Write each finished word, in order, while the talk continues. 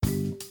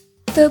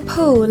The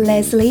Paul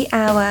Leslie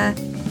Hour,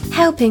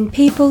 helping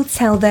people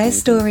tell their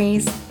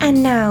stories.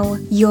 And now,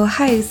 your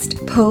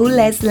host, Paul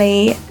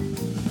Leslie.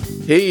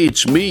 Hey,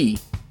 it's me.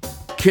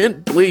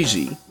 Kent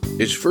Blazy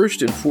is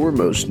first and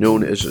foremost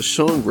known as a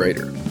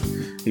songwriter.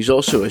 He's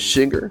also a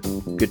singer,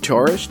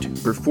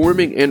 guitarist,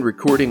 performing and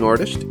recording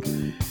artist.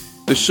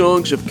 The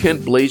songs of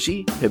Kent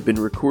Blazy have been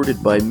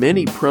recorded by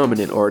many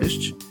prominent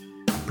artists,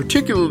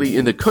 particularly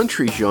in the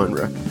country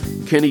genre: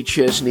 Kenny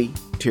Chesney,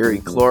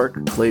 Terri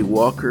Clark, Clay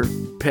Walker,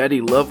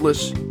 Patti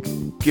Loveless,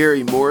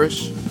 Gary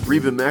Morris,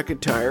 Reba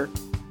McEntire,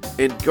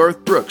 and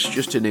Garth Brooks,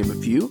 just to name a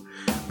few.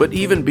 But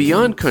even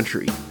beyond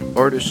country,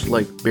 artists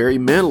like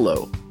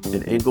Manilow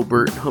and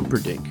Engelbert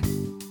Humperdinck.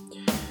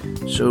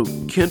 So,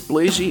 Kent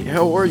Blazy,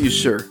 how are you,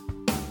 sir?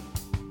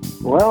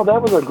 Well,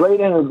 that was a great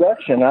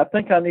introduction. I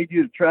think I need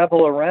you to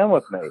travel around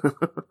with me.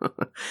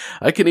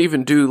 I can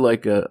even do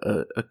like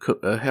a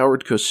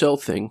Howard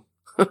Cosell thing.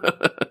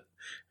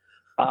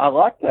 I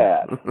like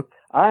that.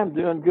 I'm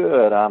doing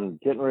good. I'm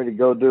getting ready to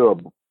go do a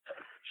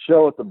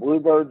show at the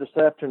Bluebird this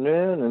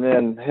afternoon and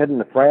then heading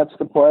to France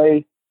to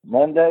play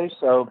Monday.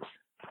 So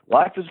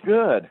life is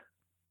good.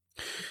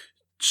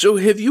 So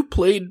have you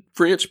played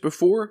France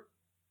before?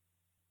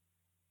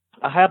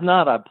 I have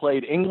not. I've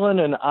played England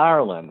and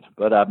Ireland,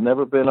 but I've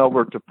never been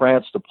over to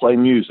France to play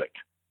music.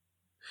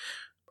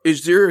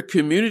 Is there a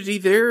community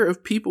there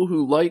of people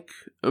who like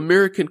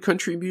American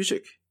country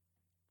music?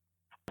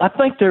 I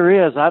think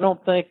there is. I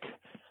don't think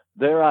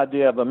their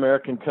idea of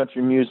American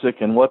country music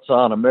and what's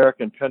on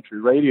American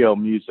country radio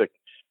music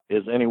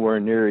is anywhere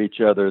near each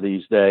other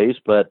these days.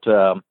 But,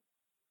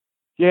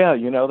 yeah,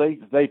 you know,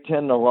 they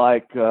tend to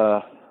like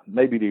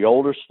maybe the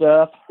older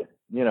stuff.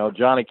 You know,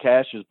 Johnny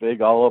Cash is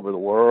big all over the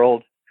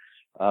world.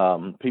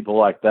 People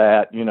like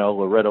that, you know,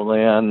 Loretta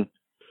Lynn,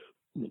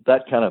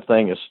 that kind of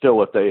thing is still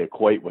what they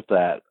equate with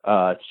that.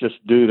 It's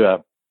just due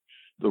to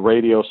the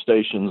radio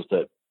stations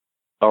that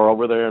are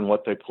over there and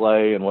what they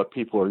play and what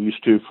people are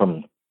used to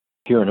from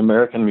hearing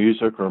American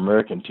music or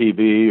American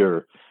TV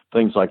or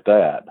things like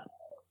that.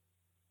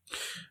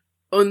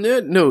 On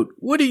that note,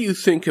 what do you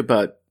think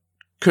about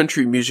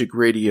country music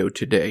radio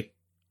today?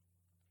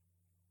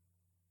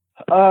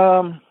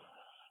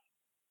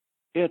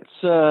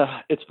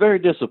 It's very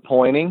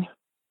disappointing.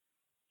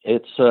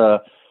 It's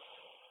the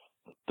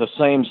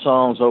same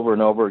songs over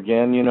and over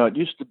again. You know, it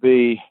used to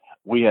be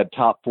we had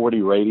top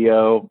 40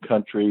 radio,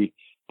 country,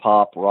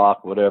 pop,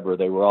 rock, whatever.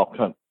 They were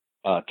all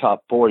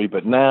top 40.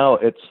 But now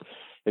it's,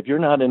 if you're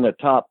not in the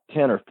top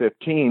 10 or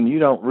 15, you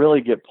don't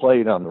really get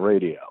played on the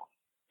radio.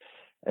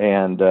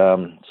 And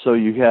so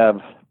you have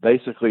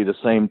basically the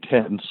same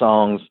 10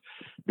 songs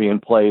being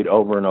played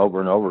over and over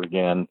and over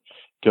again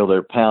till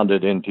they're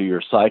pounded into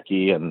your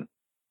psyche, and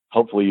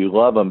hopefully you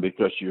love them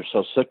because you're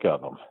so sick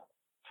of them.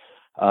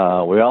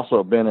 We also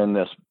have been in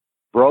this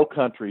bro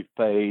country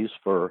phase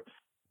for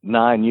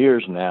 9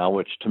 years now,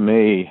 which to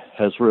me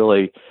has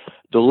really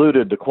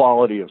diluted the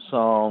quality of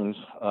songs.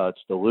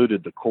 It's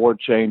diluted the chord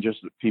changes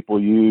that people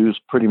use.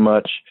 Pretty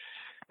much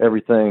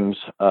everything's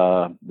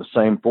the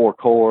same 4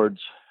 chords.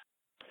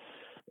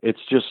 It's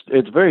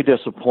very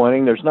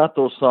disappointing. There's not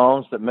those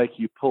songs that make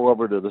you pull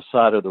over to the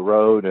side of the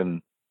road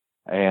and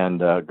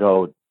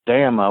go,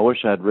 damn, I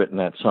wish I'd written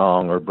that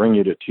song, or bring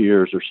you to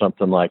tears or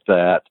something like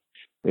that.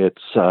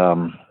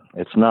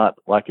 It's not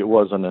like it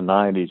was in the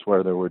 90s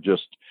where there were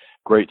just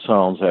great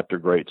songs after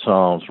great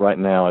songs. Right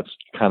now, it's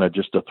kind of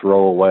just a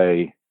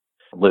throwaway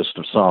list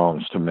of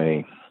songs to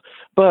me.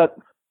 But,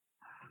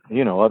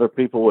 you know, other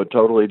people would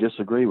totally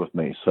disagree with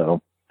me,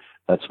 so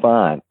that's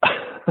fine.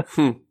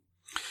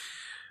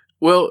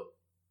 Well,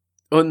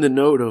 on the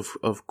note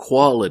of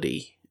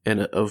quality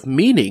and of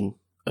meaning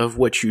of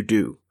what you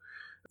do,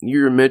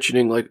 you were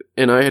mentioning, like,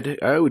 and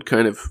I would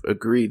kind of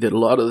agree that a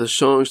lot of the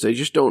songs, they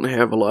just don't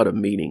have a lot of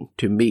meaning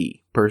to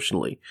me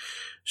personally.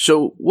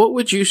 So what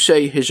would you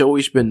say has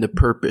always been the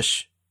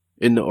purpose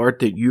in the art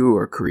that you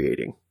are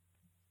creating?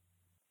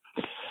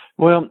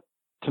 Well,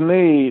 to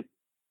me,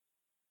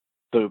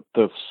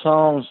 the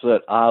songs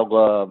that I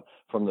love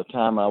from the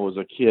time I was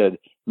a kid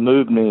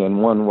moved me in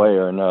one way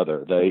or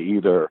another. They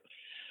either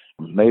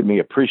made me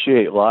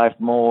appreciate life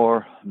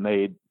more,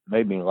 made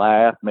me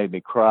laugh, made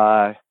me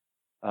cry,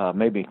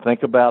 made me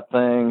think about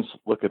things,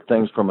 look at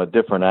things from a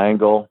different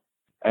angle.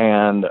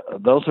 And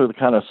those are the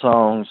kind of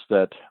songs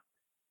that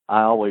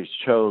I always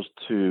chose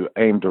to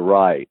aim to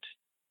write.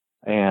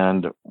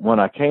 And when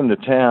I came to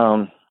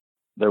town,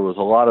 there was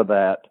a lot of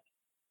that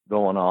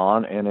going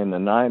on. And in the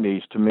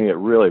 90s, to me, it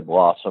really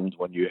blossomed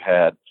when you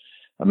had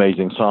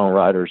amazing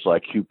songwriters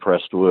like Hugh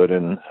Prestwood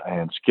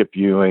and Skip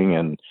Ewing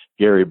and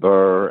Gary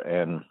Burr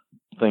and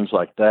things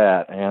like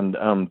that. And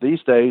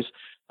these days,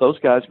 those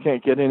guys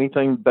can't get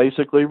anything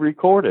basically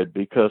recorded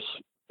because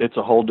it's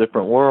a whole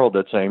different world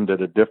that's aimed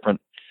at a different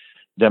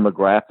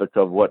demographic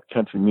of what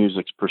country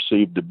music's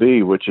perceived to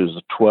be, which is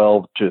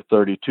 12 to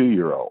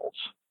 32-year-olds.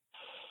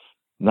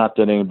 Not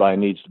that anybody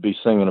needs to be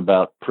singing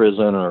about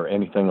prison or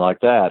anything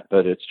like that,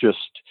 but it's just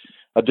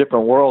a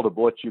different world of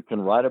what you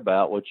can write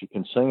about, what you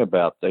can sing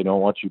about. They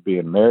don't want you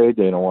being married.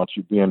 They don't want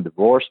you being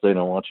divorced. They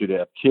don't want you to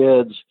have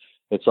kids.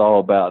 it's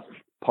all about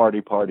party,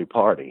 party,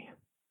 party.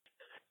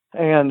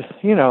 And,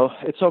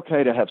 it's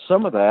okay to have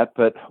some of that,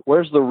 but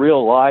where's the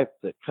real life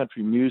that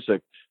country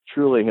music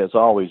truly has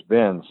always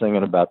been,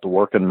 singing about the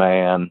working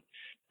man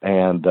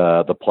and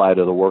the plight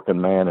of the working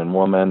man and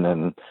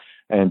woman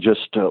and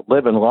just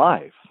living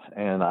life.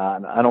 And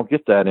I don't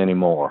get that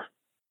anymore.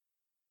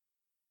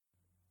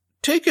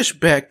 Take us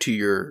back to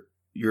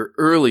your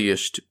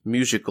earliest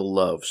musical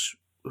loves.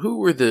 Who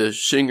were the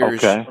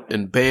singers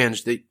and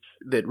bands that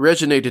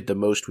resonated the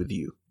most with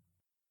you?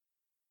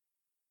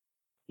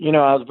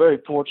 I was very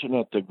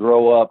fortunate to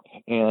grow up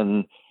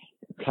in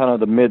kind of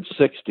the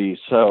mid-'60s,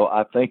 so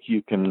I think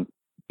you can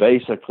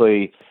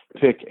basically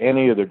pick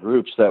any of the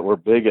groups that were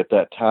big at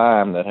that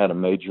time that had a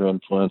major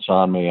influence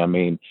on me. I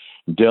mean,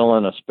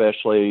 Dylan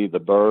especially, the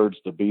Byrds,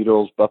 the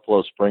Beatles,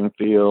 Buffalo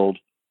Springfield,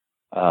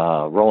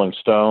 Rolling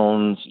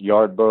Stones,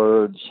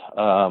 Yardbirds,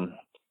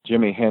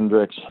 Jimi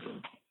Hendrix,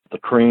 the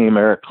Cream,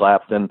 Eric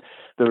Clapton.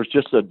 There was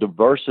just a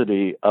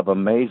diversity of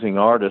amazing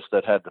artists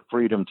that had the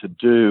freedom to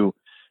do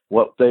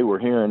what they were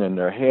hearing in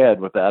their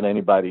head without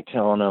anybody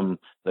telling them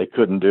they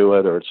couldn't do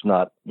it or it's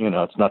not going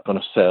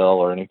to sell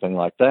or anything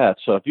like that.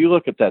 So if you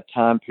look at that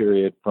time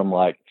period from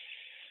like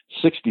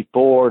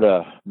 64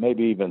 to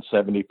maybe even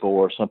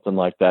 74, something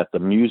like that, the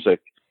music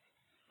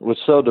was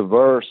so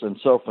diverse and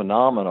so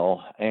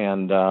phenomenal.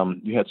 And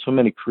you had so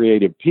many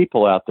creative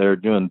people out there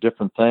doing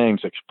different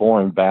things,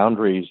 exploring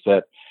boundaries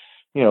that,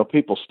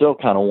 people still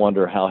kind of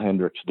wonder how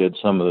Hendrix did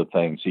some of the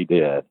things he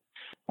did.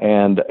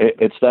 And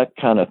it's that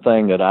kind of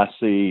thing that I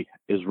see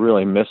is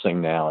really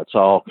missing now. It's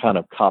all kind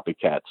of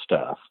copycat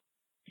stuff.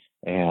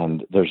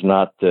 And there's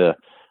not the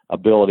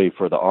ability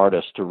for the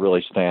artist to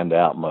really stand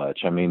out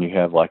much. I mean, you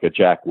have like a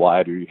Jack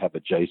White or you have a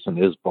Jason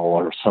Isbell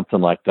or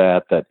something like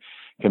that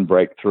can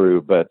break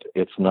through, but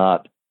it's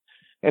not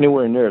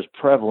anywhere near as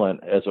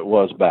prevalent as it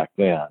was back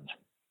then.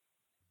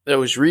 I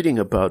was reading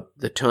about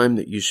the time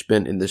that you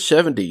spent in the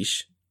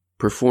 70s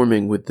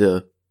performing with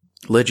the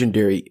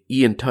legendary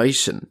Ian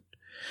Tyson.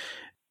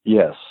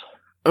 Yes.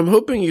 I'm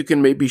hoping you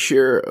can maybe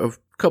share a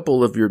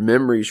couple of your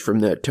memories from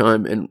that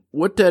time and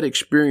what that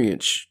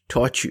experience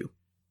taught you.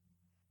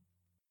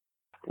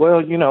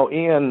 Well,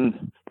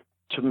 Ian,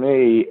 to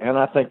me, and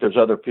I think there's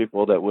other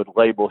people that would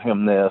label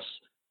him this,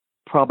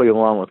 probably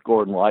along with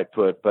Gordon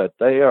Lightfoot, but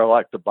they are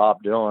like the Bob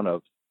Dylan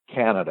of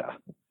Canada.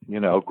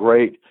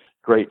 Great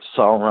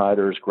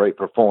songwriters, great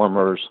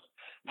performers,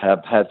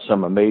 have had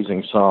some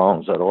amazing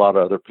songs that a lot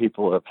of other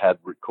people have had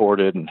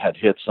recorded and had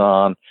hits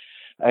on.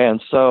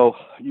 And so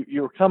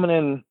you were coming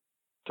in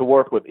to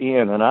work with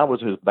Ian, and I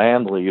was his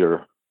band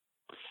leader.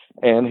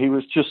 And he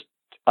was just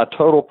a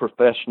total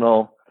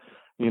professional,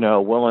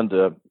 willing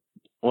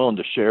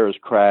to share his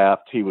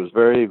craft. He was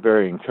very,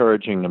 very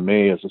encouraging to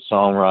me as a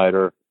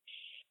songwriter.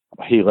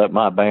 He let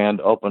my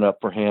band open up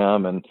for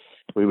him, and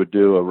we would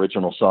do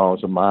original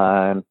songs of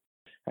mine.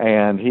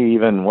 And he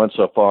even went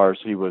so far as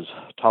he was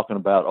talking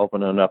about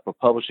opening up a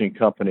publishing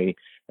company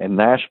in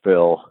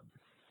Nashville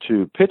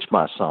to pitch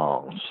my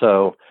songs.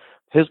 So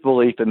his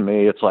belief in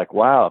me, it's like,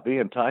 wow, if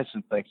Ian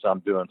Tyson thinks I'm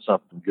doing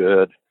something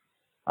good,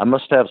 I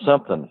must have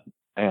something.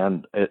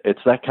 And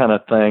it's that kind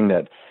of thing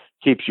that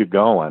keeps you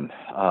going.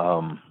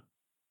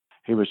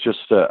 He was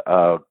just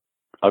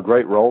a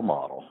great role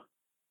model.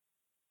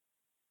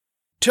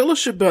 Tell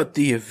us about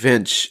the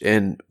events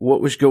and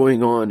what was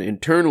going on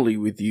internally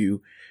with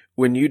you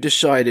when you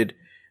decided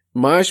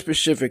my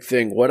specific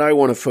thing, what I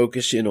want to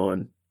focus in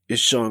on, is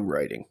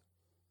songwriting.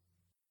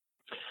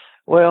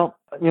 Well,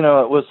 it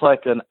was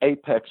like an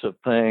apex of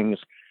things.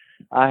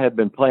 I had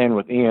been playing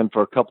with Ian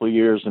for a couple of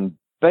years and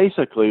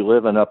basically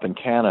living up in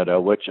Canada,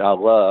 which I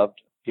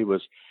loved. He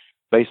was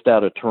based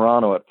out of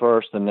Toronto at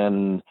first, and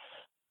then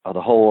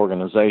the whole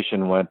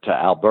organization went to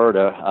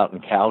Alberta out in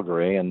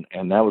Calgary, and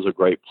that was a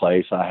great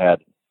place. I had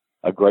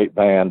a great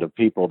band of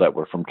people that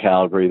were from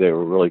Calgary. They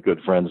were really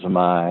good friends of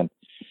mine.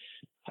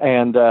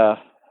 And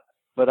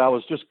but I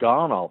was just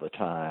gone all the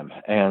time.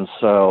 And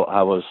so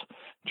I was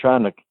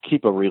trying to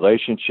keep a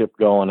relationship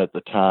going at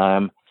the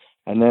time.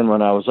 And then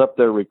when I was up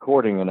there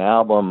recording an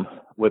album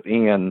with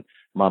Ian,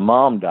 my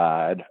mom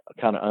died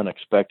kind of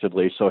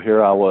unexpectedly. So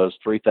here I was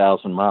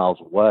 3,000 miles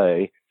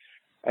away.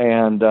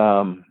 And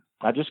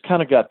I just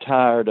kind of got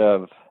tired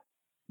of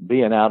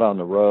being out on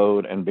the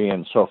road and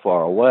being so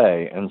far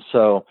away. And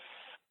so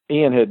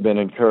Ian had been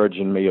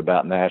encouraging me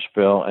about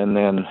Nashville. And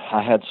then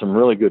I had some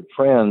really good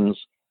friends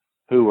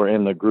who were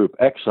in the group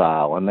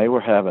Exile, and they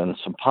were having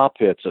some pop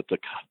hits at the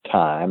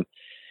time.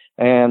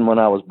 And when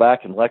I was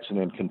back in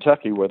Lexington,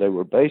 Kentucky, where they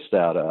were based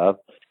out of,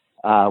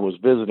 I was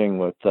visiting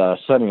with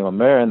Sonny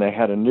Lemaire, and they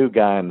had a new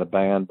guy in the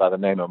band by the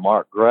name of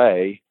Mark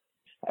Gray.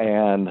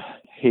 And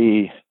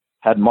he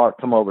had Mark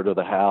come over to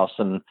the house,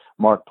 and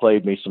Mark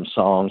played me some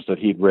songs that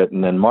he'd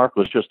written. And Mark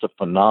was just a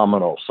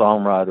phenomenal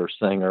songwriter,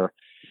 singer.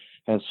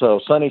 And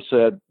so Sonny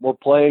said, well,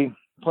 play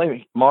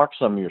Mark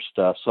some of your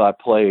stuff. So I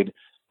played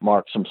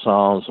Mark some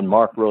songs, and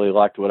Mark really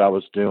liked what I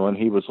was doing.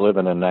 He was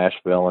living in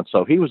Nashville, and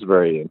so he was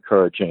very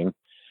encouraging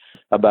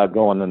about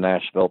going to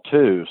Nashville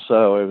too.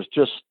 So it was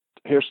just,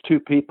 here's two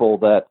people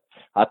that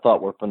I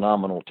thought were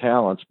phenomenal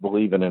talents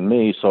believing in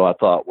me. So I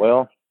thought,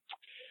 well,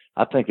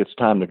 I think it's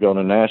time to go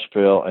to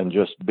Nashville and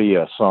just be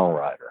a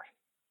songwriter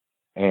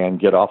and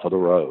get off of the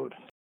road.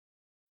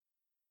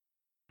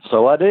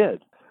 So I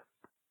did.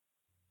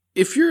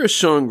 If you're a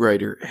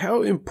songwriter,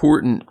 how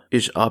important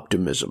is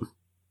optimism?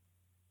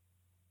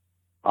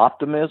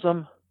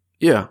 Optimism?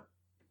 Yeah.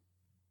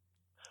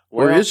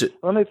 Well, or is it?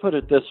 Let me put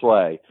it this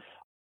way.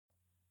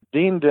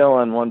 Dean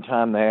Dillon, one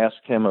time they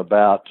asked him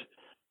about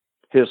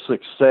his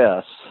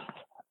success,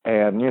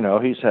 and,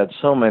 he's had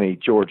so many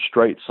George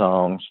Strait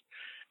songs.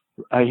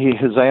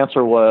 His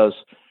answer was,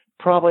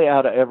 probably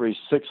out of every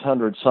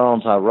 600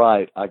 songs I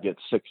write, I get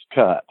 6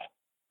 cut.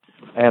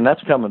 And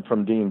that's coming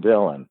from Dean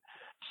Dillon.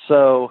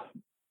 So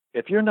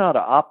if you're not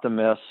an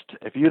optimist,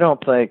 if you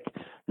don't think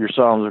your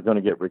songs are going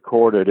to get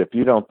recorded, if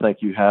you don't think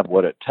you have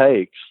what it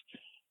takes,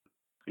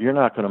 you're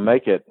not going to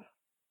make it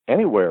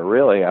anywhere,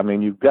 really. I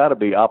mean, you've got to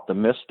be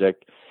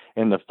optimistic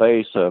in the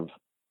face of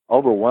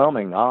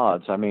overwhelming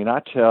odds. I mean,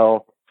 I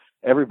tell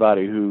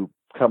everybody who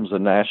comes to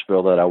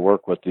Nashville that I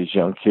work with, these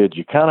young kids,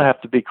 you kind of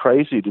have to be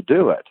crazy to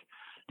do it.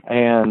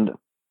 And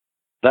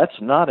that's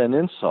not an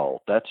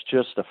insult. That's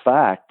just a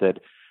fact that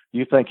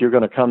you think you're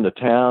going to come to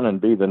town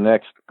and be the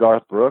next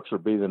Garth Brooks or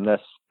be the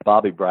next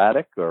Bobby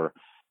Braddock or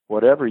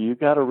whatever. You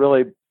got to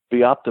really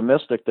be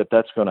optimistic that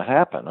that's going to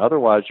happen.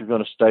 Otherwise, you're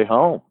going to stay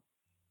home.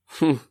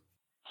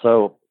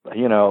 So,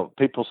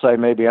 people say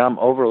maybe I'm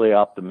overly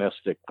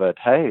optimistic, but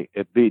hey,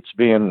 it beats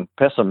being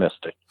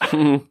pessimistic.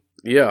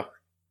 Yeah.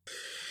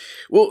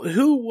 Well,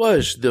 who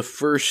was the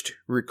first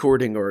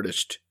recording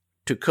artist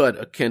to cut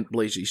a Kent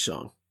Blazy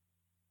song?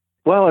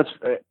 Well,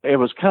 it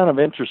was kind of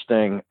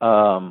interesting.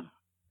 I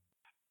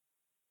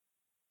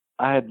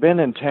had been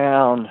in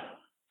town,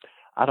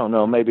 I don't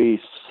know,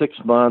 maybe 6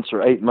 months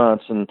or 8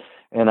 months,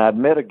 and I'd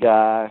met a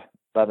guy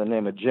by the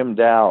name of Jim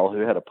Dowell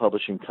who had a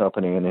publishing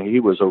company, and he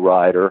was a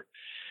writer,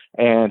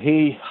 and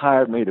he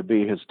hired me to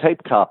be his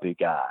tape copy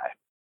guy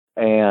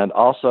and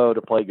also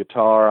to play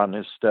guitar on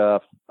his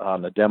stuff,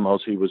 on the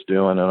demos he was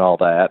doing and all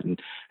that,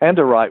 and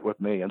to write with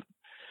me. And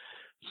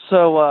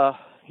so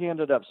he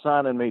ended up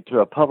signing me to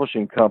a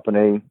publishing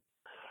company,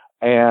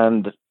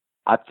 and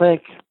I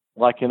think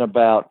like in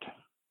about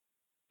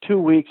 2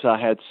 weeks, I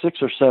had 6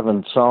 or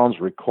 7 songs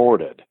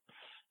recorded.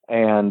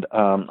 And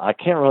I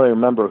can't really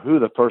remember who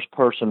the first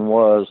person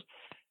was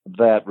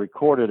that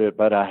recorded it,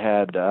 but I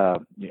had,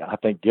 I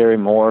think Gary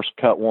Morris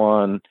cut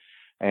one,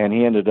 and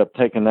he ended up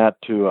taking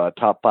that to a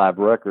top 5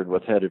 record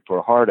with Headed for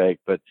a Heartache.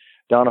 But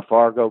Donna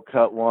Fargo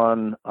cut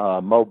one,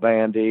 Mo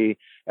Bandy,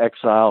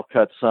 Exile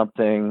cut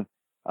something,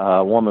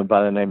 a woman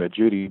by the name of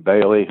Judy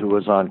Bailey, who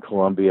was on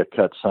Columbia,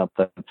 cut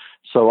something.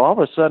 So all of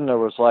a sudden there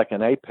was like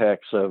an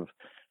apex of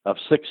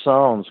 6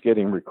 songs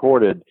getting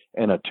recorded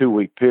in a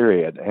 2-week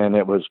period, and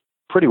it was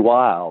pretty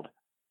wild.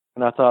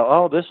 And I thought,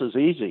 oh, this is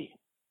easy.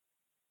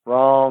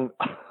 Wrong.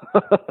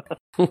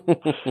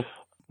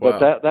 Wow.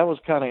 But that was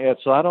kind of it.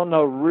 So I don't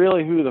know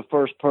really who the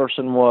first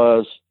person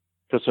was,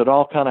 because it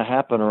all kind of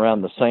happened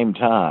around the same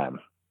time.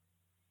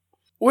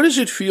 What does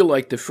it feel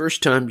like the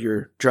first time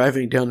you're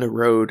driving down the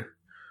road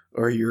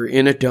or you're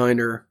in a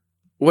diner,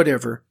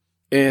 whatever,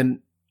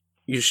 and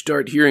you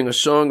start hearing a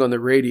song on the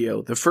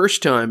radio the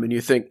first time and you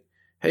think,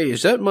 hey,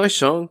 is that my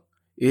song?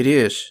 It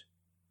is.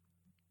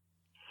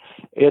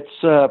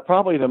 It's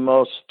probably the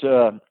most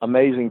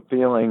amazing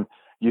feeling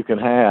you can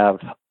have.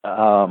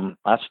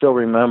 I still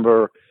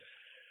remember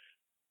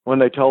when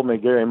they told me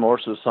Gary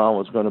Morse's song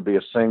was going to be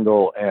a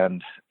single,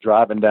 and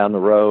driving down the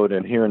road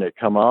and hearing it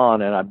come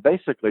on, and I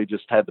basically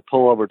just had to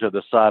pull over to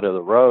the side of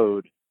the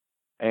road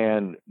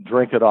and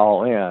drink it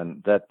all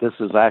in, that this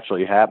is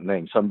actually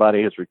happening.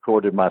 Somebody has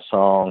recorded my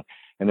song,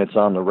 and it's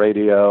on the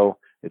radio,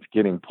 it's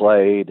getting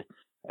played.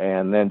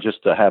 And then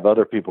just to have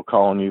other people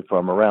calling you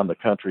from around the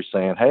country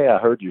saying, hey, I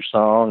heard your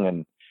song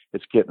and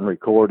it's getting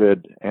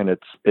recorded. And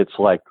it's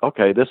like,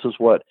 okay, this is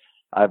what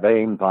I've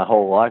aimed my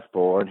whole life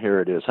for, and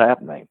here it is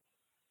happening.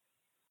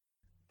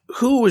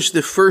 Who was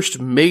the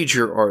first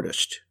major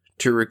artist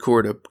to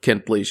record a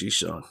Kent Blazy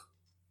song?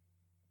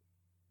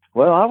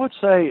 Well, I would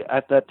say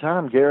at that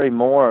time, Gary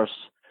Morris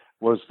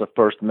was the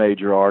first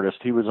major artist.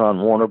 He was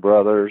on Warner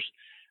Brothers,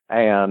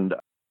 and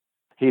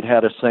he'd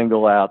had a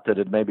single out that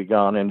had maybe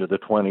gone into the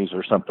 20s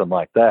or something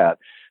like that.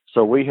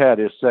 So we had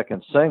his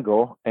second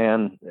single,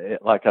 and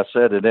like I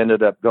said, it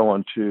ended up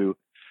going to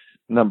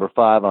number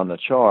 5 on the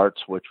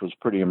charts, which was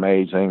pretty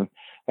amazing.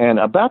 And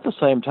about the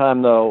same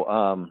time,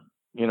 though,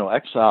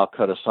 Exile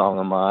cut a song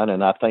of mine,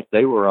 and I think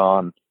they were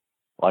on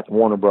like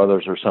Warner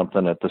Brothers or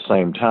something at the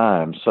same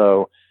time.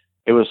 So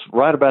it was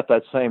right about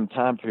that same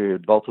time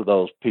period both of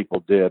those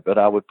people did. But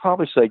I would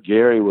probably say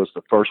Gary was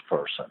the first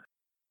person.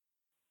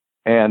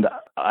 And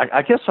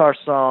I guess our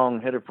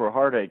song, Headed for a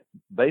Heartache,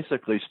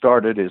 basically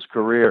started his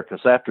career,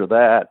 because after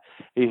that,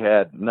 he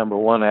had number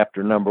 1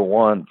 after number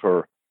 1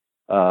 for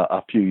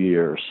a few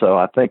years. So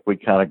I think we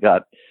kind of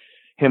got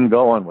him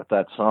going with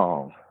that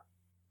song.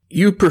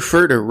 You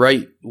prefer to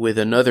write with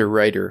another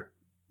writer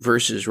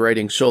versus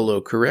writing solo,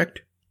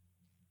 correct?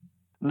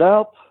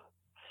 Nope.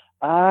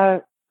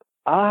 I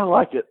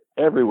like it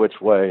every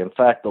which way. In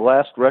fact, the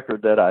last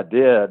record that I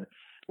did,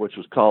 which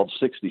was called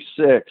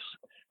 66,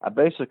 I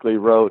basically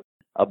wrote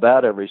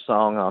about every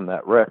song on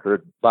that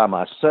record by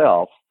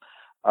myself.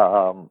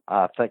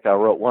 I think I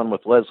wrote one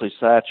with Leslie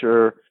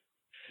Satcher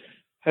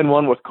and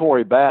one with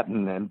Corey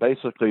Batten, and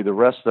basically the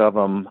rest of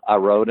them I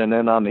wrote. And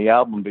then on the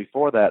album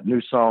before that,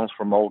 New Songs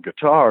from Old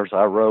Guitars,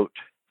 I wrote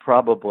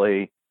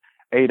probably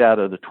 8 out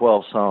of the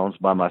 12 songs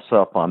by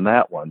myself on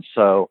that one.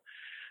 So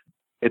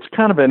it's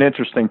kind of an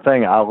interesting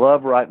thing. I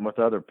love writing with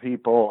other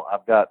people.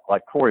 I've got,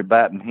 like Corey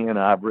Batten, he and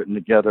I have written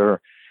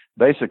together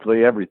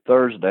basically every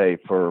Thursday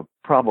for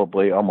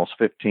probably almost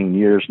 15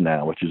 years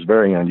now, which is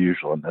very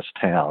unusual in this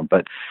town.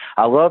 But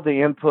I love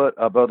the input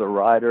of other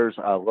writers.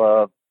 I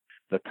love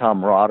the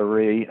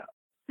camaraderie.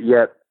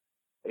 Yet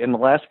in the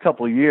last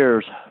couple of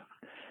years,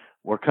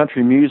 where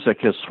country music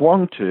has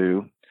swung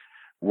to,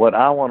 what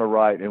I want to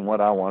write and what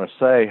I want to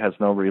say has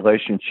no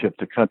relationship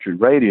to country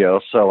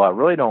radio. So I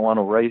really don't want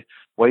to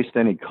waste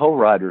any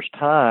co-writers'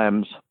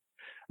 times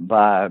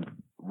by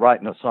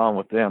writing a song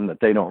with them that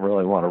they don't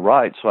really want to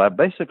write. So I've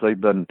basically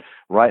been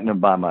writing them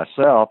by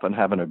myself and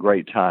having a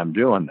great time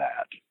doing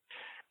that.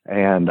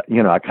 And,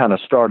 I kind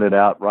of started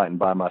out writing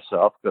by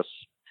myself because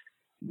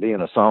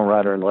being a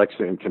songwriter in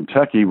Lexington,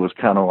 Kentucky was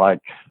kind of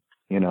like,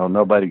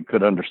 nobody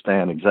could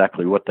understand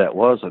exactly what that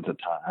was at the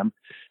time.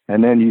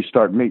 And then you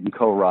start meeting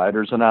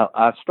co-writers. And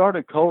I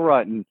started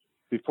co-writing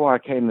before I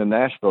came to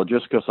Nashville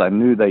just because I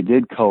knew they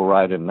did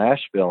co-write in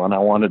Nashville, and I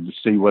wanted to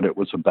see what it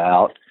was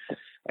about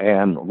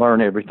and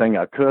learn everything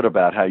I could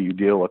about how you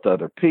deal with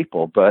other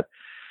people. But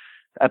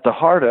at the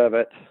heart of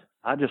it,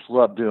 I just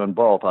love doing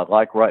both. I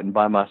like writing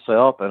by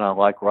myself and I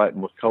like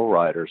writing with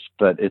co-writers,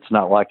 but it's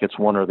not like it's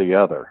one or the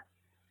other.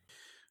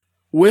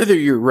 Whether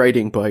you're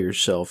writing by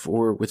yourself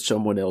or with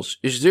someone else,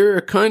 is there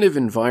a kind of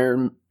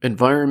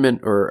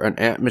environment or an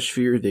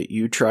atmosphere that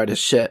you try to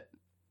set?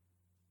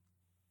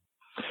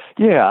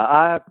 Yeah,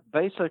 I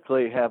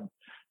basically have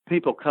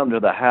people come to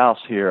the house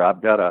here.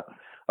 I've got a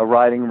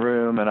writing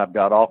room, and I've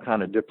got all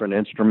kind of different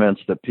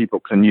instruments that people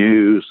can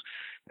use.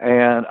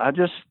 And I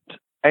just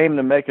aim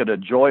to make it a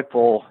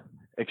joyful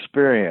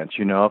experience,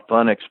 a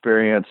fun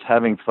experience,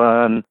 having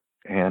fun.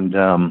 And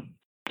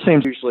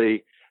seems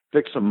usually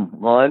fix some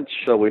lunch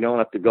so we don't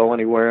have to go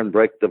anywhere and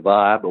break the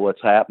vibe of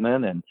what's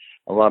happening. And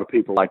a lot of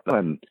people like that.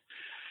 And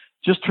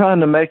just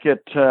trying to make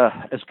it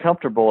as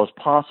comfortable as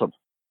possible.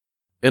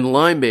 And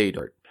limeade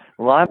art.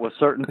 Lime with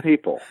certain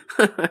people.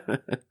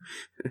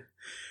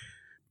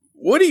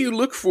 What do you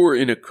look for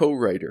in a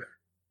co-writer?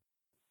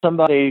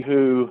 Somebody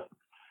who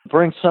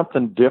brings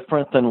something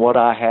different than what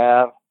I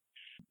have.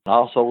 I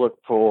also look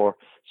for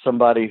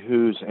somebody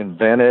who's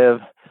inventive.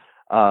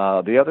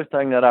 The other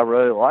thing that I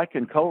really like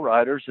in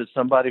co-writers is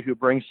somebody who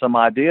brings some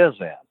ideas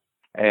in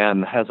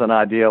and has an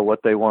idea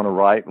what they want to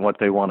write and what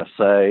they want to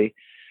say,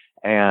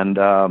 and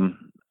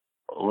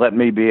let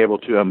me be able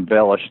to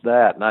embellish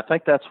that. And I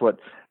think that's what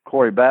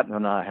Corey Batten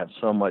and I have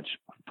so much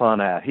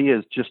fun at. He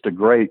is just a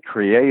great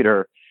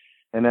creator.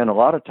 And then a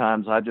lot of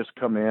times I just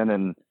come in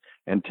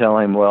and tell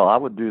him, well, I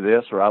would do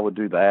this or I would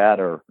do that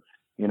or,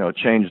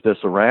 change this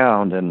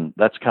around. And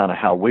that's kind of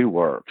how we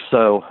work.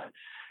 So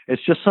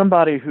it's just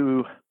somebody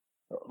who,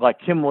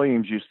 like Kim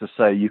Williams used to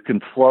say, you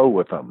can flow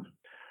with them,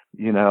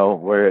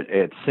 where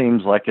it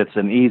seems like it's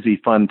an easy,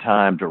 fun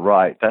time to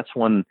write. That's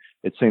when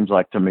it seems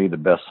like to me the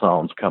best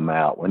songs come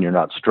out, when you're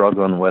not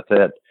struggling with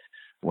it,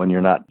 when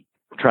you're not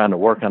trying to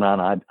work on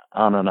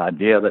an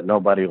idea that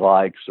nobody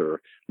likes or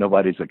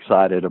nobody's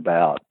excited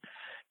about.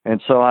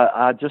 And so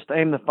I just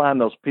aim to find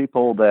those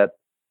people that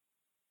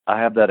I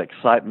have that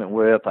excitement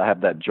with, I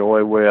have that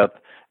joy with,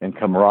 and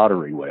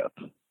camaraderie with.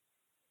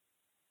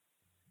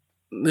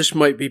 This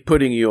might be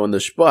putting you on the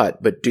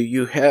spot, but do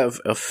you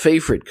have a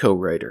favorite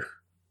co-writer?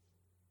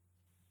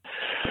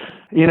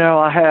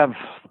 I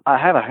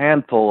have a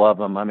handful of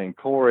them. I mean,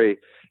 Corey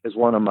is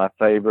one of my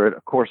favorite.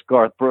 Of course,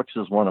 Garth Brooks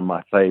is one of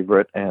my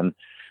favorite. And,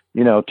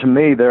 to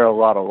me, they're a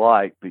lot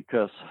alike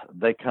because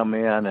they come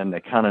in and they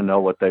kind of know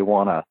what they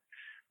want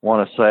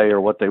to say or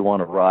what they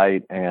want to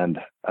write. And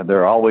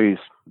they're always,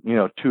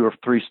 2 or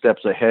 3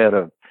 steps ahead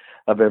of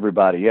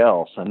everybody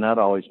else. And that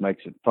always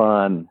makes it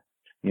fun.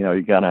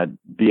 You got to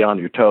be on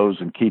your toes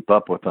and keep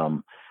up with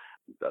them.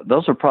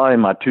 Those are probably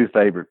my 2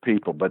 favorite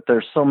people, but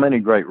there's so many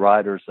great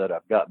writers that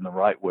I've gotten to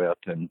write with,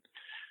 and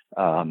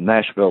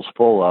Nashville's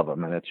full of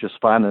them. And it's just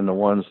finding the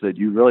ones that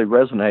you really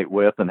resonate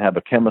with and have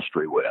a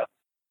chemistry with.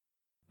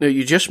 Now,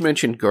 you just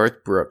mentioned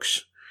Garth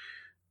Brooks.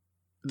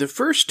 The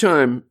first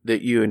time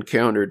that you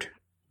encountered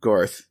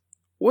Garth,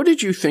 what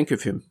did you think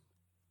of him?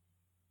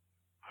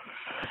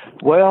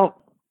 Well,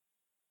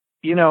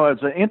 it was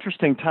an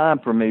interesting time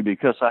for me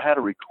because I had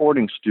a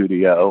recording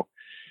studio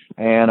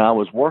and I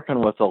was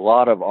working with a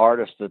lot of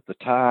artists at the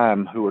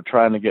time who were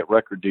trying to get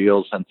record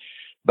deals. And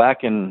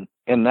back in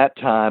that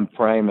time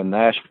frame in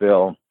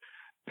Nashville,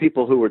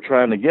 people who were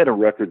trying to get a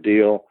record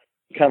deal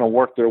kind of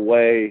worked their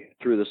way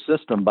through the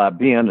system by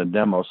being a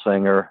demo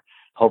singer.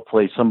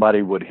 Hopefully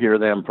somebody would hear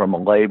them from a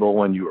label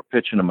when you were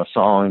pitching them a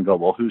song and go,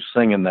 well, who's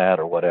singing that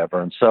or whatever.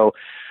 And so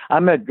I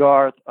met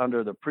Garth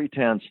under the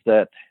pretense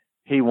that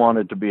he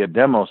wanted to be a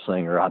demo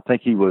singer. I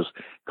think he was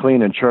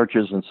cleaning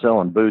churches and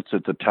selling boots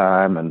at the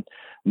time and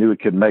knew he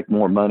could make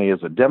more money as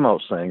a demo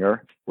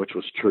singer, which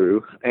was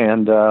true.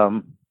 And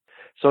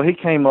so he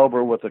came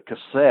over with a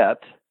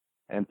cassette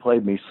and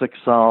played me 6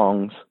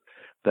 songs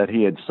that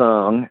he had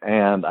sung,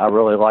 and I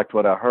really liked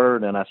what I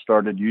heard, and I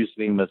started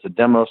using him as a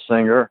demo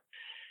singer,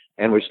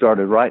 and we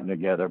started writing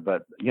together.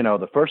 But, you know,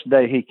 the first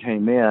day he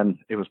came in,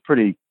 it was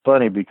pretty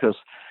funny because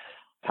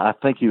I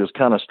think he was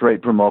kind of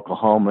straight from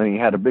Oklahoma, and he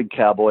had a big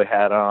cowboy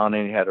hat on,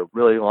 and he had a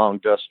really long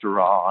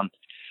duster on.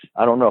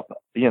 I don't know if,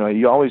 you know,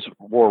 he always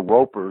wore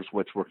ropers,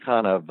 which were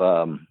kind of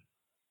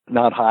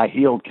not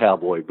high-heeled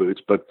cowboy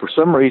boots, but for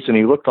some reason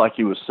he looked like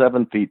he was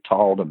 7 feet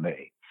tall to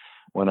me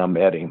when I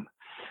met him.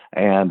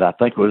 And I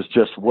think it was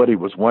just what he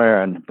was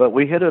wearing. But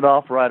we hit it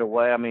off right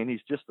away. I mean, he's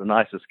just the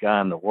nicest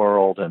guy in the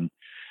world, and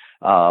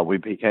we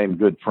became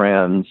good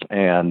friends.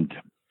 And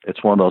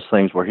it's one of those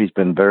things where he's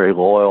been very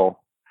loyal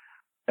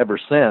ever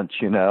since,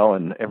 you know,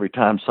 and every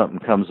time something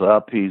comes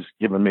up, he's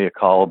given me a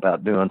call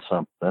about doing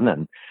something.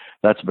 And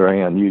that's very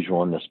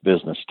unusual in this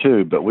business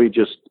too. But we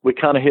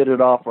kind of hit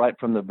it off right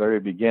from the very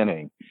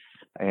beginning.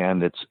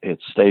 And it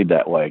stayed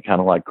that way,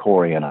 kind of like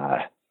Corey and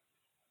I.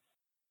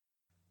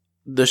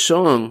 The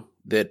song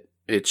that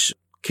it's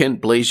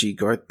Kent Blazy,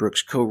 Garth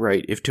Brooks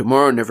co-write, If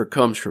Tomorrow Never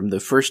Comes, from the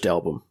first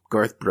album,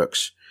 Garth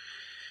Brooks.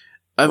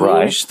 I've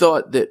always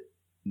thought that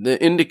the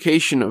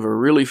indication of a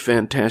really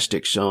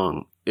fantastic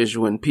song is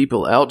when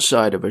people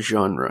outside of a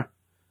genre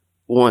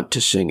want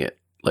to sing it,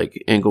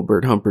 like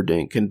Engelbert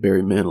Humperdinck and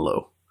Barry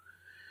Manilow.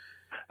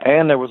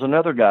 And there was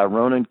another guy,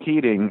 Ronan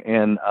Keating,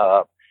 in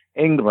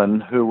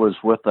England, who was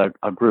with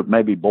a group,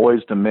 maybe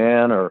Boys to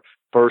Men or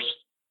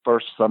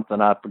First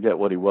something, I forget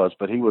what he was,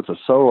 but he was a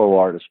solo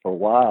artist for a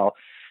while.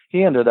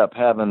 He ended up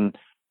having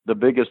the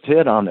biggest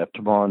hit on If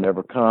Tomorrow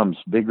Never Comes,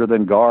 bigger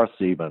than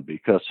Garth's even,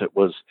 because it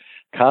was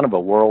kind of a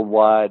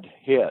worldwide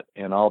hit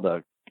in all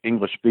the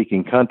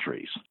English-speaking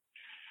countries.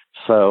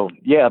 So,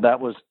 yeah, that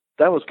was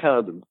kind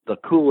of the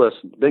coolest,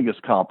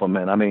 biggest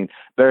compliment. I mean,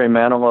 Barry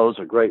Manilow's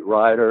a great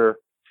writer,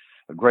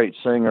 a great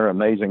singer,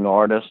 amazing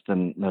artist,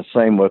 and the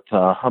same with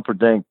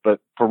Humperdinck.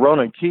 But for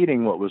Ronan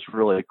Keating, what was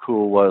really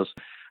cool was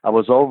I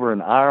was over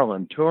in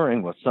Ireland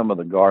touring with some of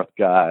the Garth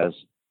guys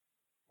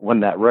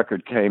when that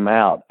record came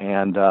out.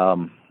 And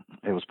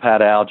it was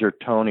Pat Alger,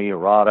 Tony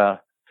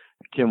Arata,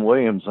 Kim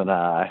Williams, and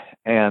I.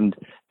 And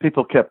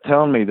people kept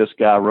telling me this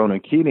guy, Ronan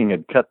Keating,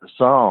 had cut the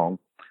song.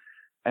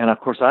 And, of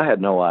course, I had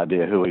no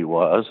idea who he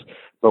was.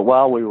 But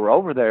while we were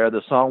over there,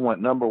 the song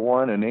went number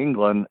 1 in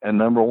England and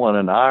number 1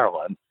 in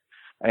Ireland.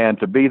 And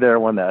to be there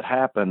when that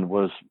happened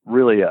was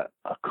really a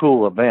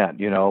cool event.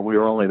 You know, we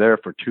were only there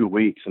for 2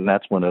 weeks, and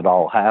that's when it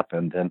all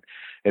happened. And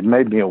it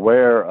made me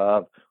aware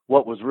of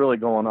what was really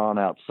going on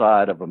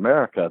outside of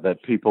America,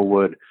 that people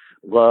would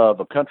love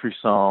a country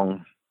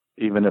song,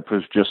 even if it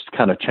was just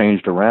kind of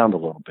changed around a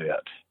little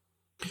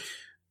bit.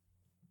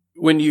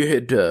 When you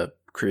had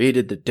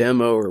created the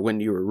demo, or when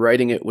you were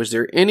writing it, was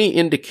there any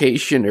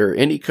indication or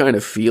any kind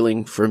of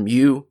feeling from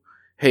you,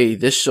 hey,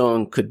 this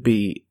song could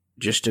be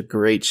just a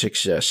great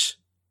success?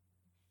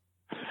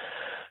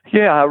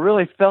 Yeah, I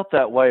really felt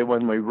that way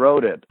when we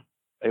wrote it.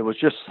 It was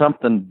just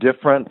something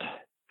different.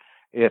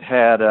 It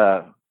had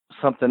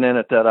something in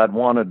it that I'd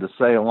wanted to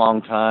say a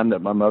long time,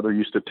 that my mother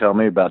used to tell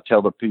me about.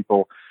 Tell the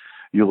people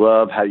you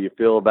love how you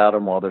feel about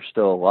them while they're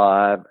still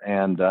alive.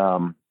 And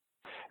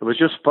it was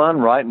just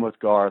fun writing with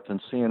Garth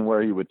and seeing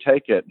where he would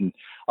take it. And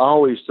I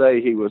always say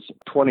he was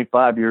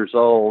 25 years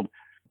old,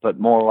 but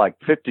more like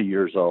 50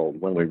 years old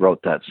when we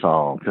wrote that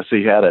song, because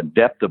he had a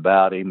depth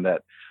about him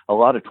that a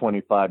lot of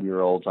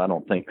 25-year-olds, I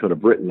don't think, could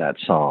have written that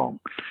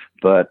song.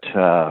 But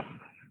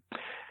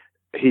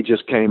he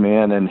just came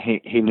in and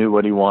he knew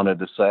what he wanted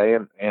to say.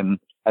 And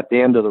at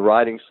the end of the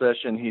writing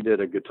session, he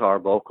did a guitar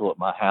vocal at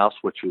my house,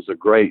 which was a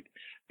great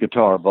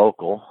guitar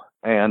vocal.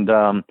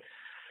 And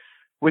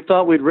we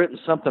thought we'd written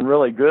something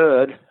really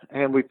good,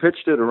 and we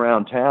pitched it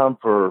around town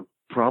for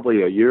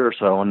probably a year or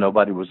so, and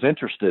nobody was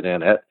interested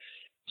in it.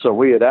 So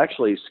we had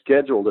actually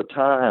scheduled a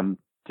time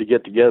to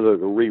get together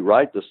to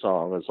rewrite the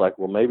song. It's like,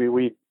 well, maybe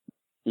we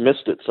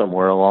missed it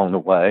somewhere along the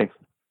way.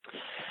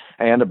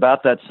 And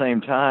about that same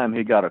time,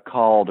 he got a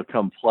call to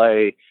come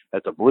play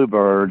at the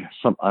Bluebird.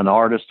 An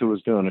artist who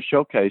was doing a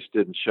showcase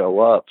didn't show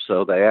up,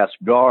 so they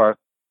asked Garth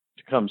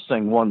to come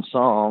sing one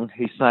song.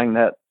 He sang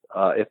that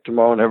If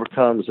Tomorrow Never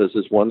Comes as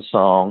his one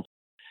song.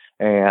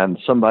 And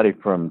somebody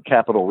from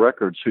Capitol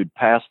Records, who'd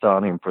passed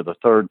on him for the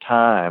 3rd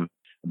time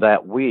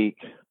that week,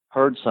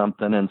 heard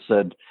something and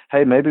said,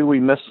 hey, maybe we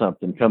missed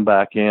something. Come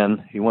back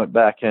in. He went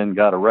back in,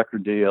 got a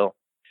record deal,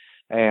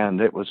 and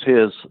it was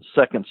his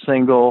second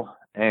single,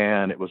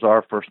 and it was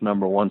our first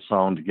number 1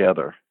 song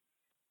together.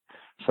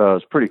 So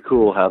it's pretty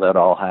cool how that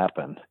all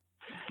happened.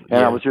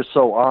 And I was just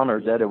so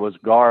honored that it was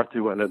Garth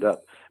who ended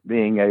up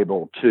being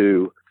able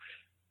to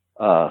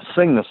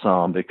sing the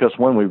song, because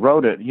when we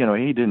wrote it, you know,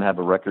 he didn't have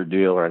a record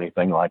deal or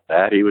anything like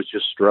that. He was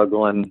just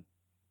struggling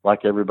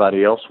like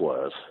everybody else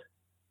was.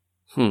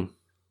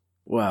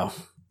 Wow.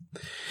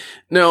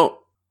 Now,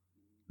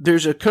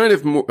 There's a kind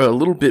of a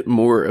little bit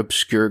more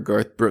obscure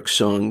Garth Brooks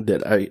song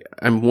that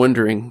I'm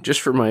wondering,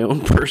 just for my own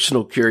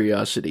personal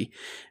curiosity,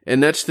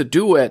 and that's the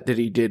duet that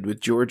he did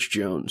with George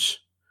Jones,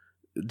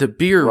 the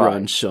Beer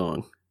Run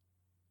song.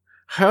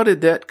 How did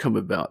that come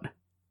about?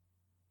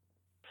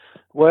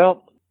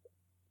 Well,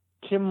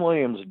 Kim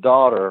Williams'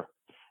 daughter,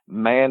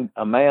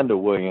 Amanda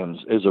Williams,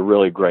 is a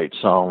really great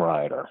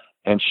songwriter.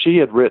 And she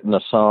had written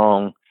a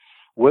song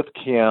with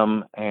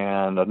Kim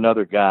and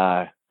another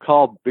guy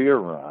called Beer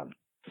Run.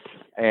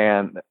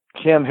 And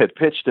Kim had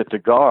pitched it to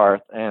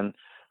Garth, and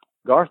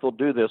Garth will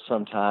do this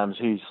sometimes.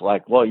 He's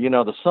like, well,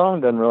 the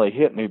song doesn't really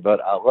hit me, but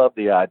I love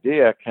the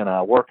idea. Can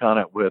I work on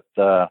it with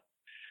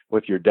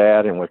your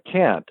dad and with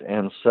Kent?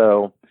 And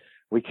so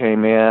we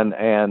came in,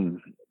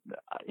 and,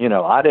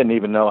 I didn't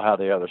even know how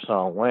the other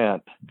song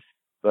went,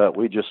 but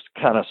we just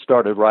kind of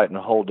started writing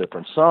a whole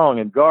different song.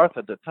 And Garth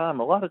at the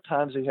time, a lot of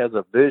times he has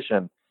a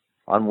vision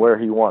on where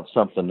he wants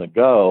something to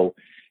go.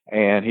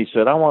 And he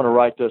said, I want to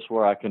write this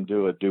where I can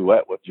do a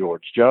duet with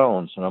George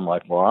Jones. And I'm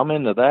like, well, I'm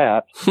into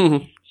that.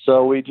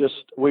 So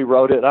we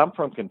wrote it. I'm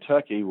from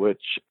Kentucky,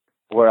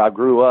 where I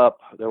grew up,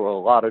 there were a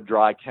lot of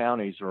dry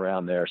counties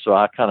around there. So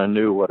I kind of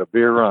knew what a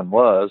beer run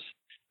was,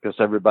 because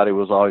everybody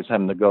was always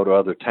having to go to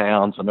other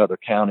towns and other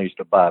counties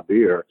to buy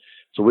beer.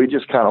 So we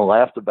just kind of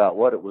laughed about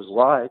what it was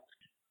like.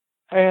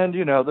 And,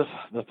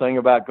 the thing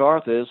about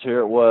Garth is, here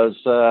it was,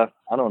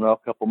 I don't know,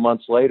 a couple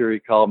months later, he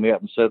called me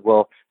up and said,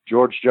 well,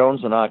 George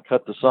Jones and I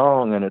cut the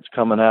song, and it's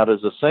coming out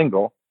as a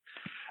single.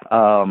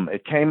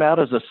 It came out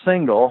as a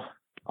single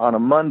on a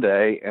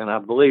Monday, and I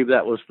believe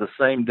that was the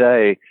same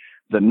day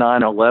that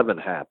 9/11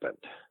 happened.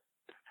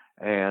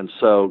 And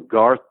so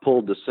Garth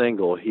pulled the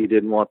single. He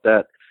didn't want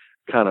that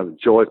kind of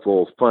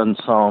joyful, fun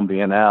song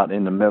being out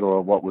in the middle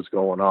of what was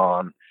going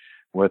on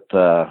with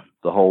the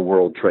whole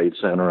World Trade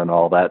Center and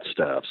all that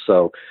stuff.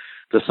 So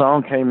the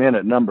song came in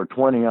at number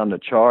 20 on the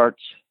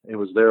charts. It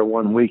was there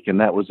one week, and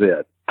that was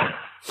it.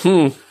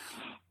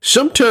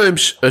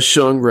 Sometimes a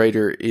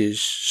songwriter is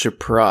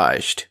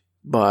surprised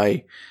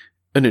by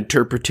an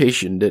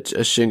interpretation that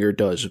a singer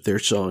does of their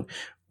song.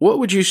 What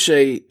would you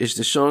say is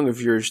the song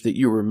of yours that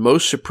you were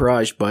most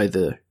surprised by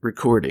the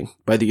recording,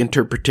 by the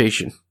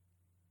interpretation?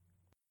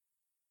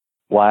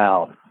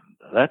 Wow,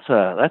 that's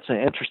an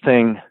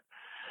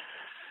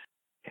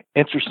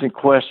interesting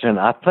question.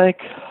 I think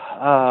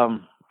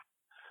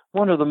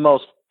one of the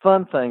most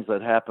fun things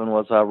that happened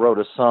was I wrote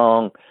a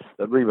song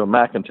that Reba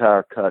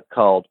McEntire cut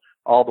called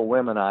All the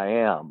Women I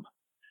Am.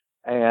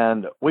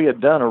 And we had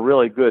done a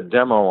really good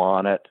demo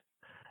on it.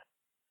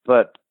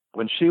 But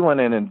when she went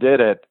in and did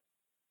it,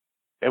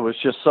 it was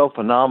just so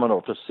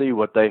phenomenal to see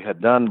what they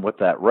had done with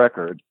that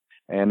record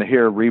and to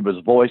hear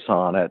Reba's voice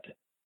on it,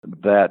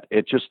 that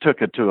it just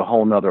took it to a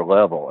whole nother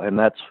level. And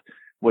that's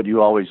what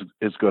you always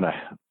is going to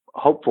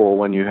hopeful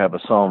when you have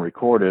a song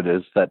recorded,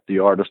 is that the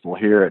artist will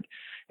hear it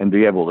and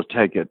be able to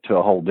take it to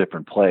a whole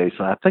different place.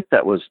 And I think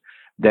that was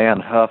Dan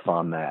Huff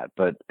on that,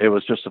 but it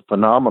was just a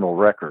phenomenal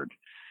record.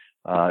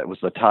 It was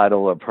the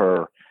title of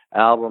her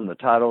album, the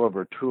title of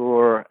her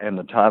tour, and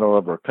the title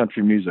of her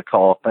Country Music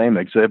Hall of Fame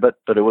exhibit,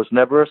 but it was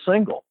never a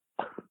single.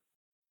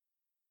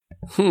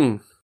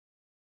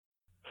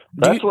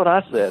 That's what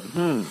I said.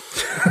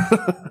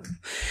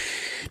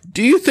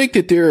 Do you think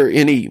that there are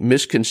any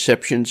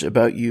misconceptions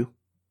about you?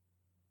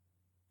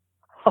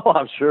 Oh,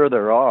 I'm sure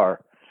there are.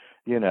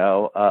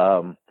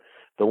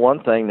 The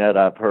one thing that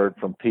I've heard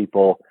from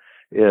people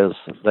is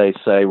they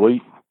say, well,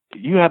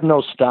 you have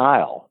no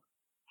style.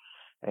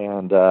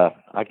 And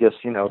I guess,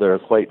 they're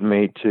equating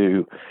me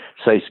to,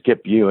 say,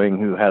 Skip Ewing,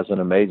 who has an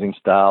amazing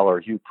style, or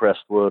Hugh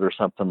Prestwood or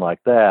something like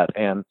that.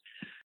 And,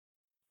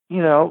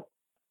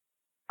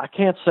 I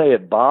can't say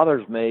it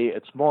bothers me.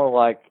 It's more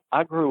like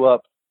I grew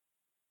up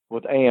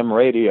with AM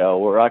radio,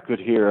 where I could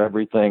hear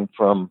everything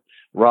from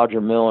Roger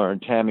Miller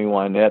and Tammy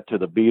Wynette to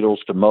the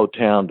Beatles to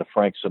Motown to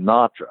Frank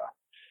Sinatra.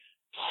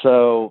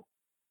 So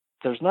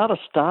there's not a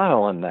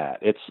style in that.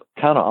 It's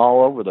kind of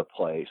all over the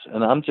place.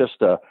 And I'm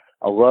just a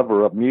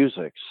lover of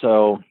music.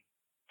 So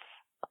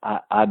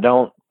I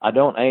don't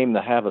aim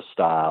to have a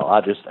style. I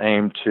just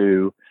aim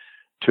to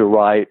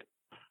write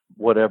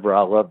whatever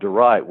I love to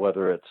write,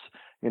 whether it's,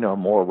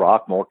 more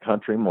rock, more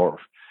country, more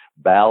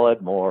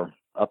ballad, more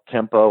up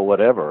tempo,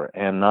 whatever,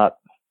 and not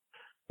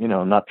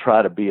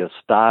try to be a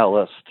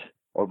stylist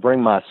or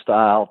bring my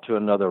style to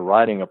another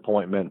writing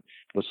appointment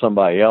with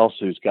somebody else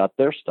who's got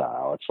their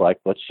style. It's like,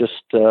 let's just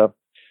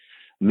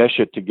mesh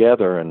it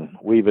together and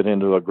weave it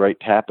into a great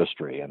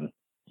tapestry.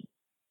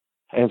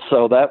 And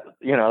so that,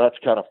 that's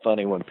kind of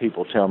funny when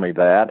people tell me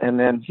that. And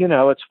then,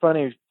 it's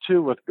funny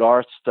too with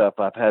Garth stuff.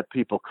 I've had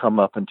people come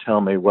up and tell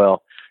me,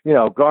 well,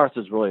 Garth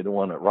is really the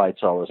one that writes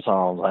all the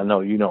songs. I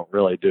know you don't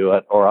really do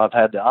it. Or I've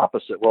had the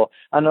opposite. Well,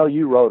 I know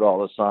you wrote all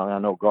the songs. I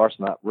know Garth's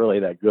not really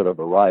that good of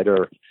a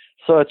writer.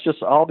 So it's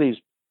just all these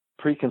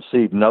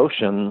preconceived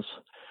notions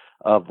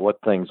of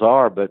what things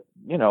are. But,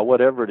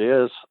 whatever it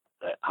is,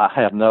 I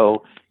have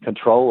no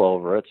control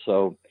over it.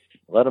 So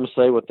let them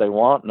say what they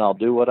want, and I'll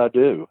do what I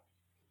do.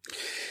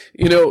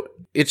 You know,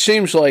 it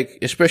seems like,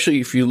 especially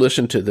if you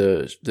listen to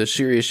the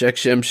Sirius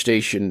XM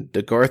station,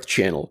 the Garth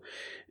channel,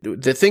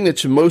 the thing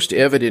that's most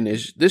evident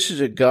is this is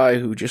a guy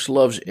who just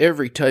loves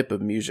every type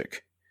of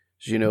music,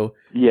 you know?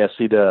 Yes,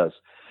 he does.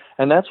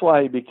 And that's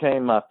why he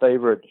became my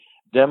favorite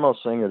demo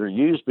singer to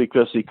use,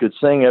 because he could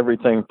sing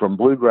everything from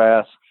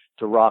bluegrass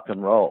to rock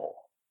and roll.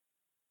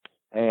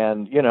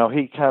 And, you know,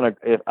 he kind of,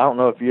 I don't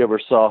know if you ever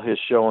saw his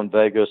show in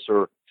Vegas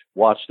or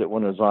watched it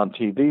when it was on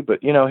TV,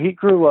 but, you know, he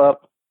grew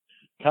up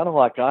kind of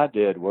like I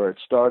did, where it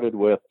started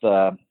with,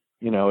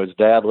 you know, his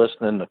dad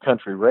listening to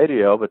country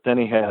radio, but then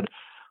he had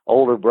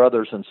older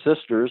brothers and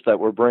sisters that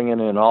were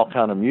bringing in all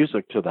kind of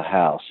music to the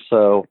house.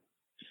 So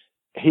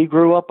he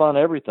grew up on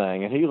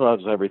everything, and he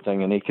loves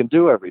everything, and he can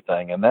do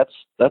everything. And that's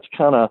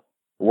kind of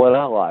what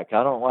I like.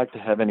 I don't like to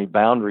have any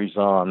boundaries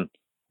on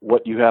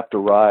what you have to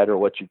write or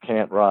what you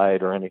can't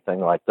write or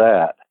anything like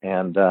that.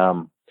 And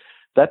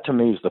that to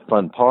me is the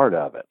fun part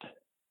of it.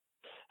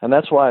 And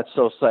that's why it's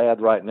so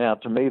sad right now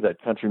to me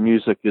that country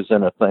music is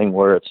in a thing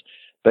where it's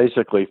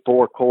basically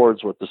 4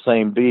 chords with the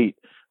same beat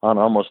on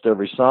almost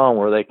every song,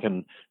 where they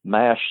can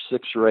mash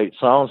 6 or 8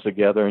 songs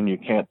together and you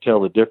can't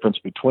tell the difference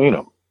between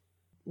them.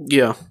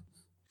 Yeah.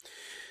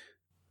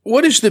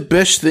 What is the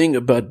best thing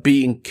about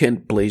being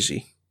Kent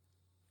Blazy?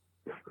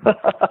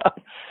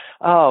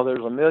 Oh,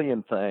 there's a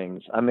million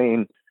things. I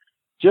mean,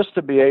 just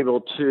to be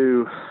able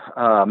to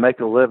make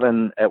a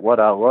living at what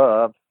I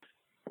love,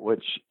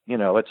 which, you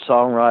know, it's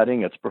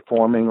songwriting, it's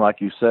performing,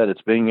 like you said,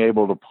 it's being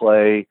able to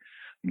play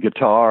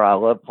guitar. I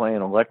love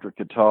playing electric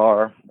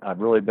guitar. I've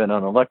really been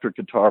an electric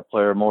guitar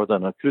player more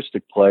than an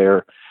acoustic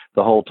player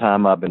the whole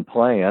time I've been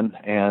playing.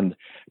 And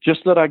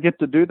just that I get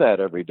to do that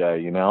every day,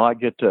 you know, I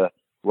get to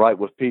write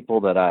with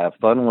people that I have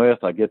fun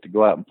with. I get to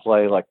go out and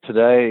play. Like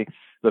today,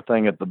 the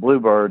thing at the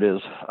Bluebird is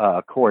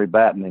Corey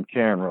Batten and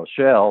Karen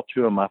Rochelle,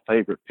 2 of my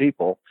favorite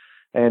people.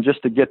 And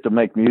just to get to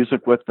make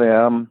music with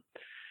them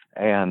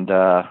and,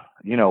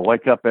 you know,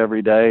 wake up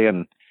every day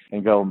and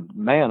go,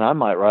 man, I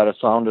might write a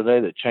song today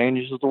that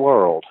changes the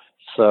world.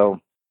 So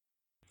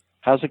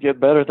how's it get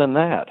better than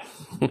that?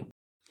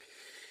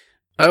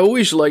 I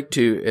always like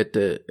to, at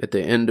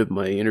the end of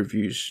my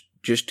interviews,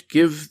 just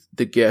give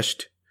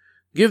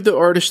the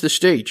artist the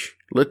stage.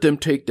 Let them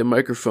take the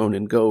microphone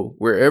and go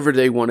wherever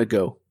they want to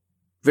go.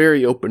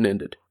 Very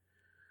open-ended.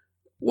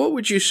 What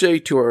would you say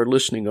to our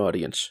listening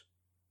audience?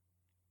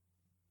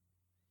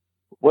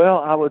 Well,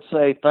 I would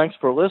say thanks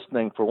for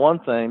listening, for one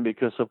thing,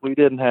 because if we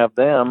didn't have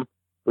them,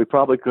 we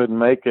probably couldn't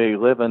make a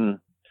living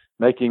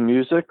making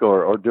music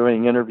or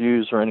doing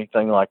interviews or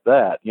anything like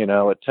that. You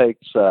know, it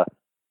takes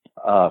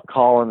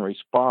call and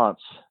response,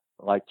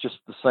 like just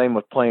the same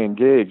with playing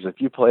gigs.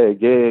 If you play a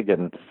gig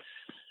and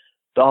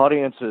the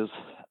audience is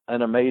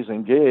an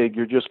amazing gig,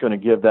 you're just going to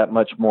give that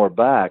much more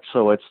back.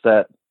 So it's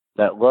that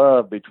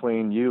love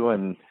between you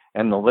and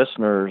the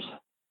listeners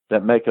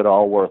that make it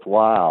all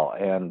worthwhile.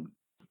 And,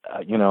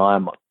 you know,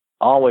 I'm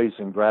always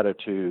in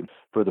gratitude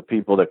for the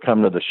people that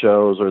come to the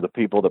shows or the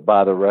people that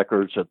buy the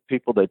records or the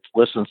people that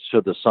listen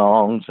to the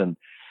songs and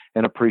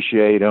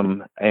appreciate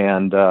them.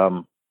 And,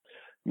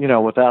 you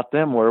know, without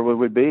them, where would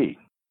we be?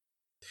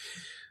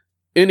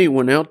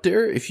 Anyone out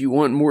there, if you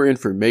want more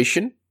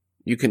information,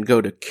 you can go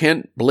to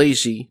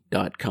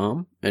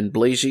kentblazy.com, and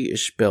Blazy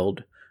is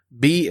spelled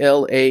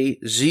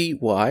Blazy,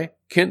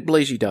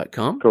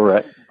 kentblazy.com.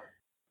 Correct.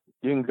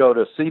 You can go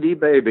to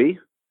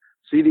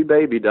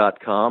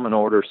cdbaby.com and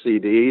order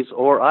CDs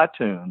or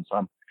iTunes.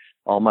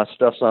 All my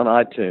stuff's on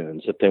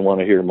iTunes if they want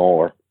to hear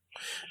more.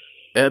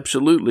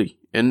 Absolutely.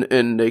 And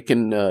they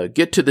can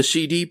get to the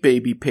CD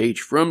Baby page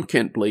from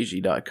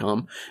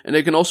kentblazy.com, and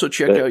they can also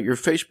check out your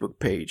Facebook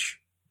page.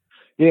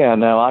 Yeah,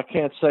 now I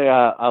can't say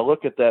I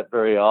look at that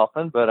very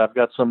often, but I've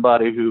got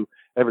somebody who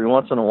every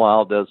once in a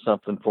while does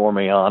something for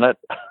me on it.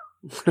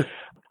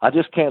 I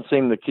just can't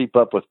seem to keep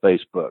up with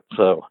Facebook,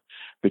 so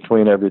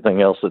between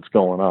everything else that's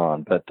going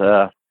on. But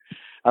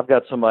I've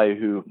got somebody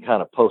who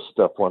kind of posts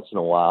stuff once in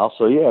a while,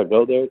 so yeah,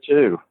 go there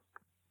too.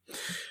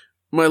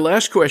 My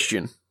last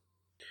question.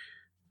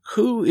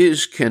 Who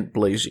is Kent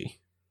Blazy?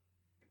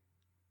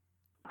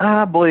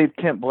 I believe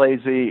Kent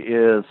Blazy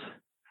is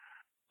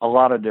a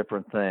lot of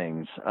different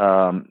things.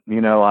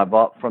 You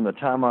know, from the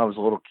time I was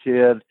a little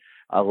kid,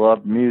 I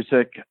loved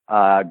music.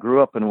 I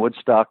grew up in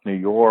Woodstock, New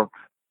York,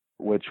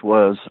 which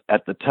was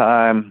at the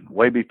time,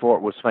 way before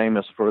it was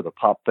famous for the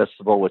pop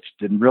festival, which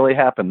didn't really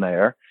happen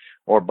there,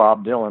 or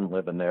Bob Dylan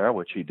living there,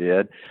 which he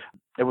did.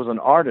 It was an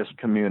artist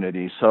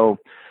community. So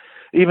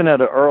even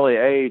at an early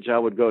age, I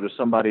would go to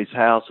somebody's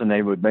house and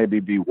they would maybe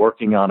be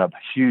working on a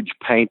huge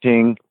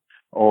painting,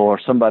 or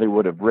somebody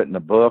would have written a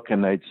book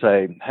and they'd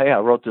say, hey, I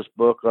wrote this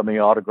book, let me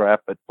autograph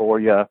it for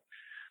you.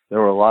 There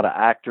were a lot of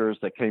actors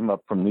that came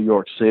up from New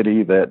York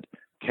City that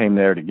came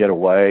there to get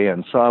away.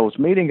 And so I was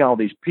meeting all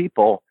these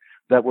people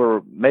that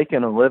were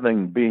making a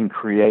living being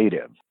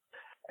creative.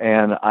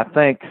 And I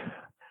think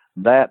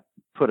that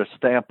put a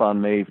stamp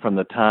on me from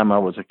the time I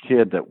was a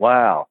kid that,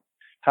 wow,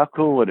 how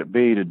cool would it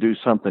be to do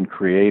something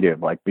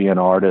creative, like be an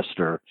artist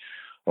or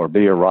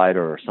be a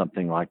writer or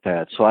something like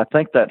that. So I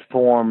think that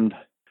formed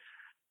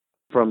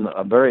from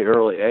a very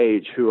early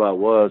age who I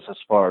was as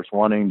far as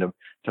wanting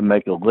to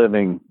make a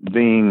living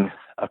being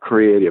a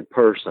creative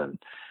person.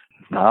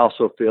 I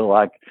also feel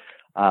like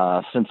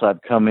since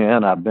I've come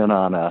in, I've been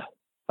on a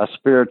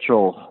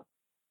spiritual,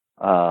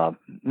 not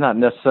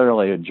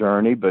necessarily a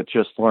journey, but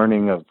just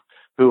learning of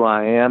who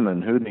I am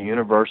and who the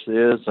universe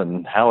is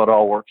and how it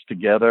all works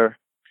together.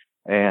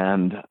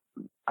 And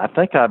I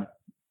think I've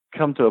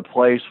come to a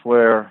place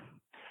where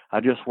I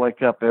just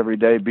wake up every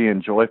day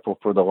being joyful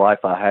for the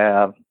life I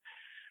have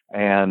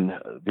and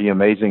the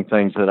amazing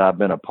things that I've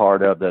been a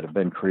part of that have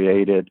been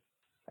created,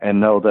 and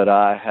know that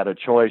I had a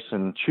choice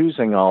in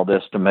choosing all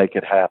this to make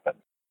it happen.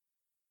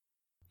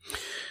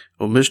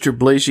 Well, Mr.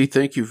 Blazy,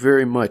 thank you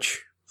very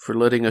much for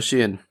letting us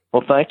in.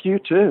 Well, thank you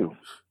too.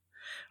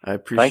 I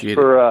appreciate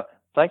it.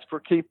 Thanks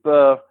for keep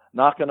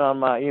knocking on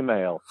my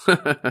email.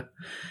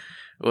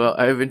 Well,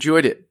 I've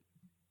enjoyed it.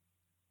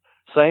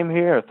 Same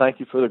here. Thank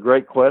you for the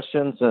great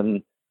questions,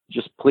 and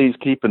just please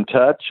keep in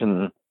touch,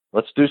 and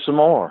let's do some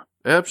more.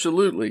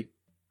 Absolutely.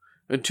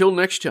 Until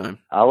next time.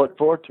 I look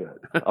forward to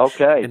it.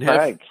 Okay, and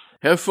thanks.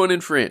 Have fun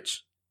in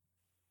France.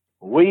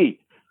 Oui.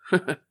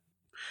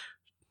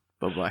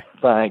 Bye-bye.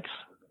 Thanks.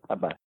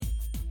 Bye-bye.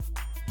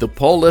 The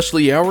Paul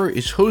Leslie Hour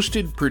is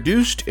hosted,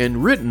 produced,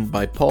 and written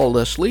by Paul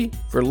Leslie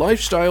for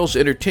Lifestyles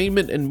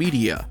Entertainment and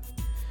Media.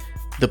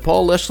 The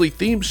Paul Leslie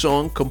theme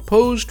song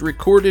composed,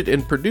 recorded,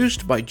 and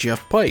produced by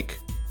Jeff Pike.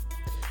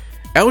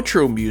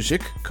 Outro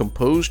music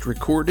composed,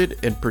 recorded,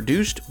 and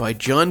produced by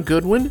John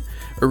Goodwin,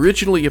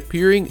 originally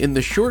appearing in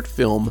the short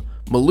film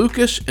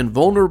Malukas and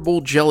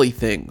Vulnerable Jelly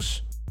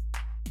Things.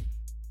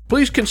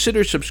 Please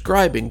consider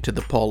subscribing to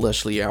the Paul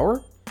Leslie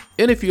Hour,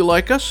 and if you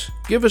like us,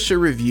 give us a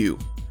review.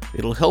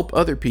 It'll help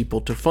other people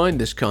to find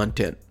this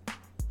content.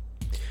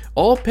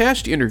 All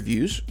past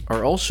interviews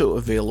are also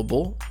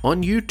available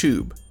on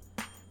YouTube.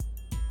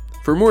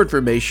 For more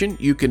information,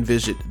 you can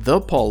visit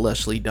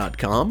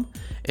thepaulleslie.com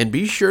and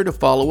be sure to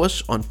follow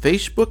us on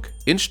Facebook,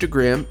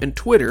 Instagram, and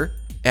Twitter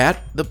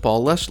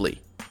 @ThePaulLeslie.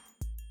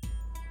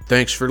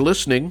 Thanks for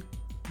listening.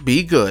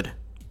 Be good.